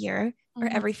single year or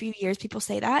every few years, people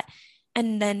say that.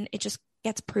 And then it just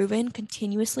gets proven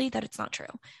continuously that it's not true.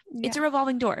 It's a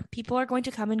revolving door. People are going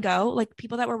to come and go. Like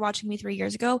people that were watching me 3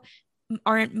 years ago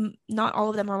not all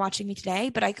of them are watching me today,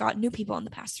 but I got new people in the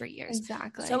past 3 years.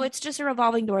 Exactly. So it's just a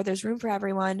revolving door. There's room for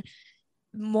everyone.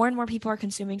 More and more people are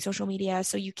consuming social media.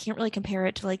 So you can't really compare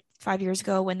it to like 5 years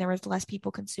ago when there was less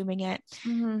people consuming it.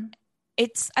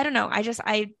 It's, I don't know.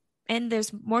 And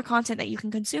there's more content that you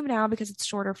can consume now because it's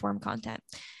shorter form content.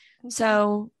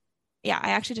 So yeah, I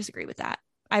actually disagree with that.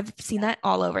 I've seen that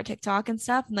all over TikTok and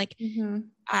stuff. And like,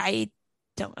 I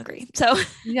don't agree. So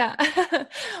yeah.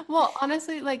 Well,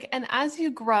 honestly, like, and as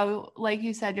you grow, like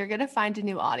you said, you're going to find a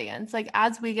new audience. Like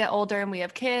as we get older and we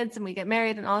have kids and we get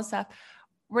married and all this stuff,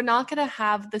 we're not going to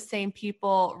have the same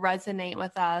people resonate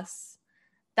with us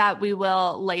that we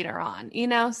will later on, you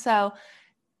know? So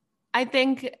I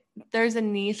think there's a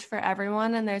niche for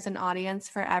everyone and there's an audience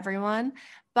for everyone.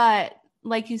 But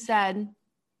like you said,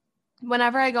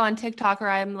 whenever I go on TikTok or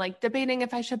I'm like debating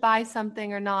if I should buy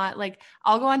something or not, like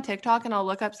I'll go on TikTok and I'll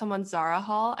look up someone's Zara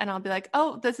haul and I'll be like,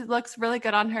 oh, looks really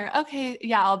good on her. Okay,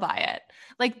 yeah, I'll buy it.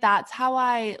 Like that's how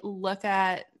I look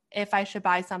at if I should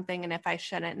buy something and if I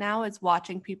shouldn't now, is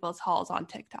watching people's hauls on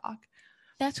TikTok.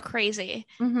 That's crazy.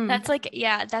 That's like,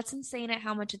 yeah, that's insane at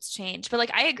how much it's changed. But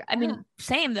like, I mean,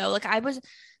 same though. Like I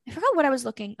forgot what I was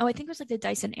looking. Oh, I think it was like the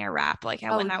Dyson Airwrap. Like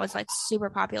when that was like super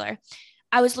popular.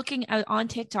 I was looking on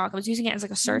TikTok. I was using it as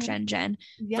like a search engine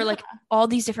for like all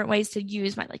these different ways to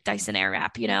use my like Dyson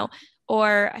Airwrap, you know,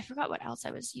 or I forgot what else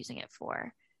I was using it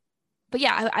for. But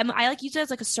yeah, I like use it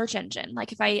as like a search engine.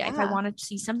 Like if I wanted to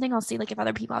see something, I'll see like if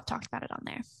other people have talked about it on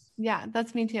there. Yeah,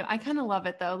 that's me too. I kind of love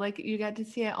it though. Like you get to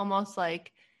see it almost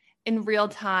like in real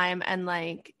time and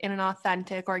like in an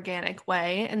authentic, organic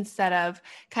way instead of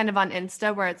kind of on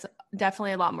Insta where it's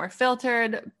definitely a lot more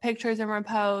filtered, pictures are more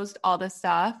posed, all this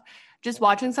stuff. Just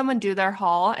watching someone do their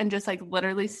haul and just like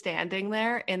literally standing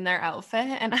there in their outfit.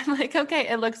 And I'm like, okay,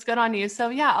 it looks good on you. So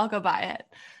yeah, I'll go buy it.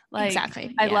 Like,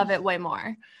 Exactly. I love it way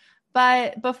more.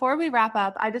 But before we wrap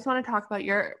up, I just want to talk about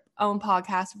your own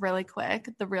podcast really quick,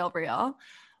 The Real Real.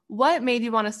 What made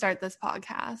you want to start this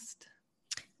podcast?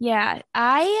 Yeah,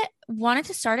 I wanted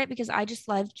to start it because I just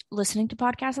loved listening to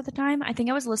podcasts at the time. I think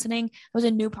I was a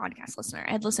new podcast listener.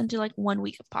 I had listened to like 1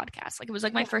 week of podcasts. Like it was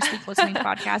like my first week listening to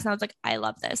podcasts and I was like, I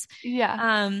love this.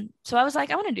 Yeah. So I was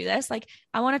like, I want to do this. Like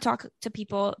I want to talk to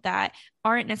people that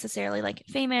aren't necessarily like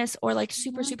famous or like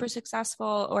super, super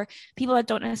successful or people that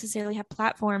don't necessarily have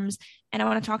platforms. And I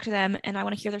want to talk to them and I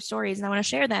want to hear their stories and I want to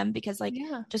share them because like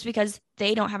just because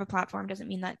they don't have a platform doesn't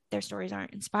mean that their stories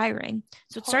aren't inspiring.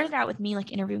 So it started out with me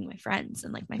like interviewing my friends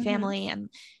and like my family and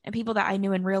people that I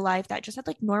knew in real life that just had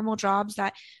like normal jobs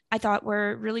that I thought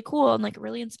were really cool and like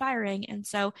really inspiring. And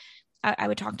so I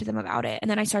would talk to them about it. And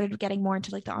then I started getting more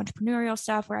into like the entrepreneurial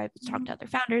stuff where I would talk to other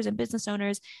founders and business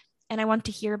owners. And I wanted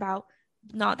to hear about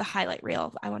not the highlight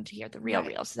reel. I wanted to hear the real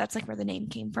reel. So that's like where the name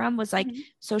came from, was like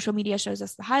social media shows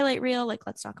us the highlight reel. Like,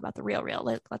 let's talk about the real reel.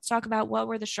 Like, let's talk about what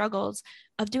were the struggles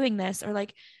of doing this, or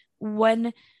like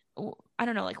when, I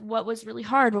don't know, like what was really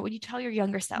hard? What would you tell your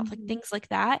younger self? Like things like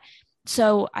that.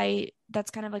 So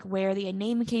that's kind of like where the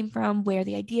name came from, where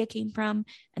the idea came from.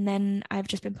 And then I've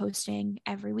just been posting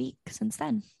every week since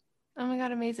then. Oh my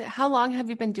God, amazing. How long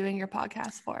have you been doing your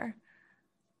podcast for?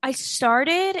 I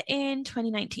started in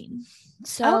 2019.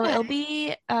 So it'll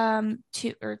be oh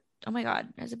my God,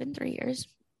 has it been 3 years?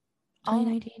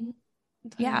 2019.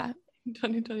 Yeah.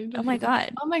 2020. Oh my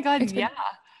God. Oh my God. Yeah.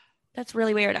 That's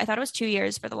really weird. I thought it was 2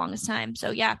 years for the longest time.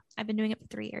 So yeah, I've been doing it for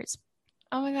 3 years.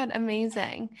 Oh my God,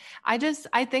 amazing. I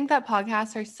think that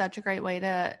podcasts are such a great way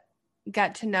to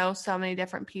get to know so many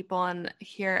different people and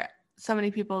hear so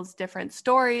many people's different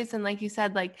stories. And like you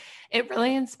said, like it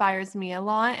really inspires me a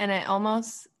lot and it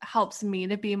almost helps me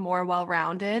to be more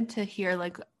well-rounded to hear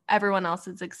like everyone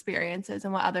else's experiences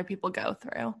and what other people go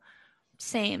through.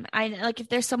 Same. I like if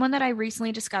there's someone that I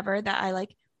recently discovered that I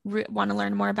like want to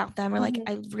learn more about them, or like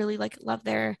I really like love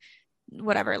their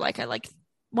whatever, like I like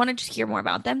want to just hear more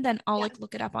about them, then I'll like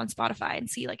look it up on Spotify and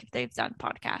see like if they've done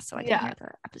podcasts so I can hear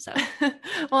their episode.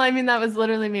 Well, I mean, that was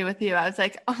literally me with you. I was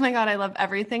like, oh my God, I love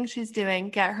everything she's doing.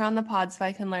 Get her on the pod so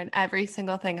I can learn every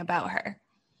single thing about her.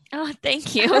 Oh,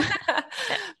 thank you.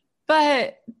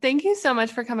 But thank you so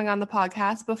much for coming on the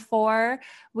podcast. Before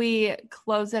we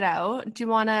close it out, do you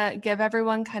want to give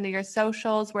everyone kind of your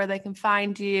socials, where they can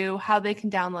find you, how they can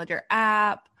download your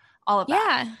app, all of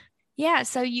that? Yeah.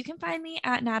 So you can find me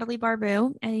at Natalie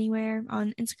Barbu anywhere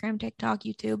on Instagram, TikTok,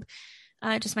 YouTube,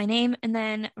 just my name. And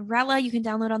then Rella, you can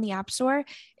download on the App Store.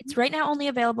 It's right now only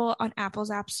available on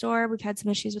Apple's App Store. We've had some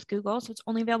issues with Google, so it's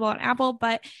only available on Apple,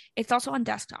 but it's also on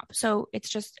desktop. So it's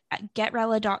just at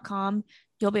getrella.com.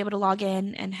 You'll be able to log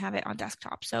in and have it on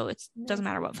desktop. So it doesn't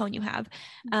matter what phone you have.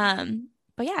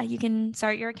 But yeah, you can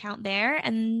start your account there.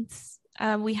 And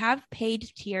we have paid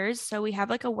tiers. So we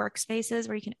have like a workspaces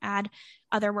where you can add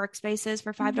other workspaces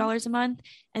for $5 a month.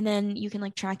 And then you can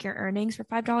like track your earnings for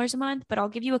 $5 a month. But I'll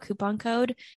give you a coupon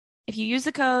code. If you use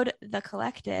the code The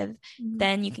Collective,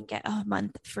 then you can get a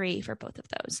month free for both of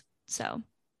those. So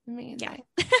amazing.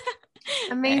 Yeah.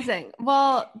 Amazing.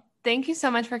 Well, thank you so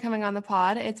much for coming on the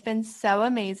pod. It's been so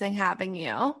amazing having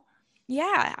you.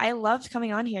 Yeah, I loved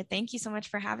coming on here. Thank you so much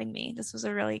for having me. This was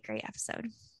a really great episode.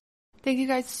 Thank you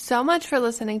guys so much for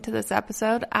listening to this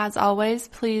episode. As always,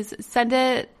 please send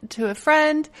it to a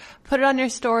friend, put it on your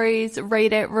stories,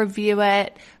 rate it, review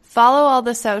it, follow all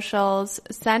the socials,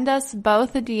 send us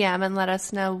both a DM and let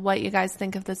us know what you guys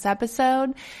think of this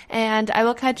episode. And I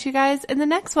will catch you guys in the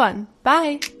next one.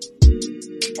 Bye.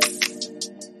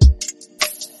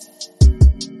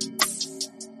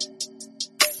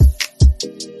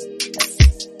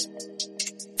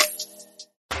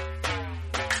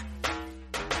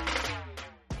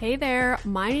 Hey there,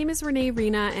 my name is Renee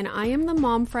Rena and I am the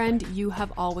mom friend you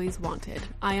have always wanted.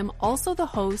 I am also the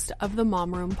host of the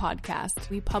Mom Room podcast.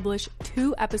 We publish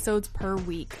 2 episodes per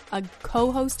week, a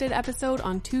co-hosted episode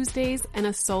on Tuesdays and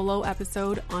a solo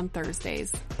episode on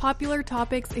Thursdays. Popular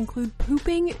topics include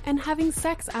pooping and having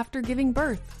sex after giving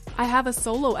birth. I have a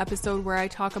solo episode where I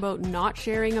talk about not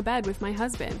sharing a bed with my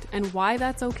husband and why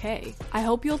that's okay. I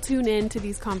hope you'll tune in to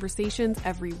these conversations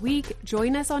every week.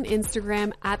 Join us on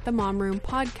Instagram at the Mom Room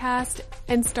Podcast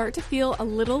and start to feel a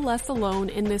little less alone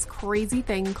in this crazy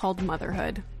thing called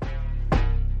motherhood.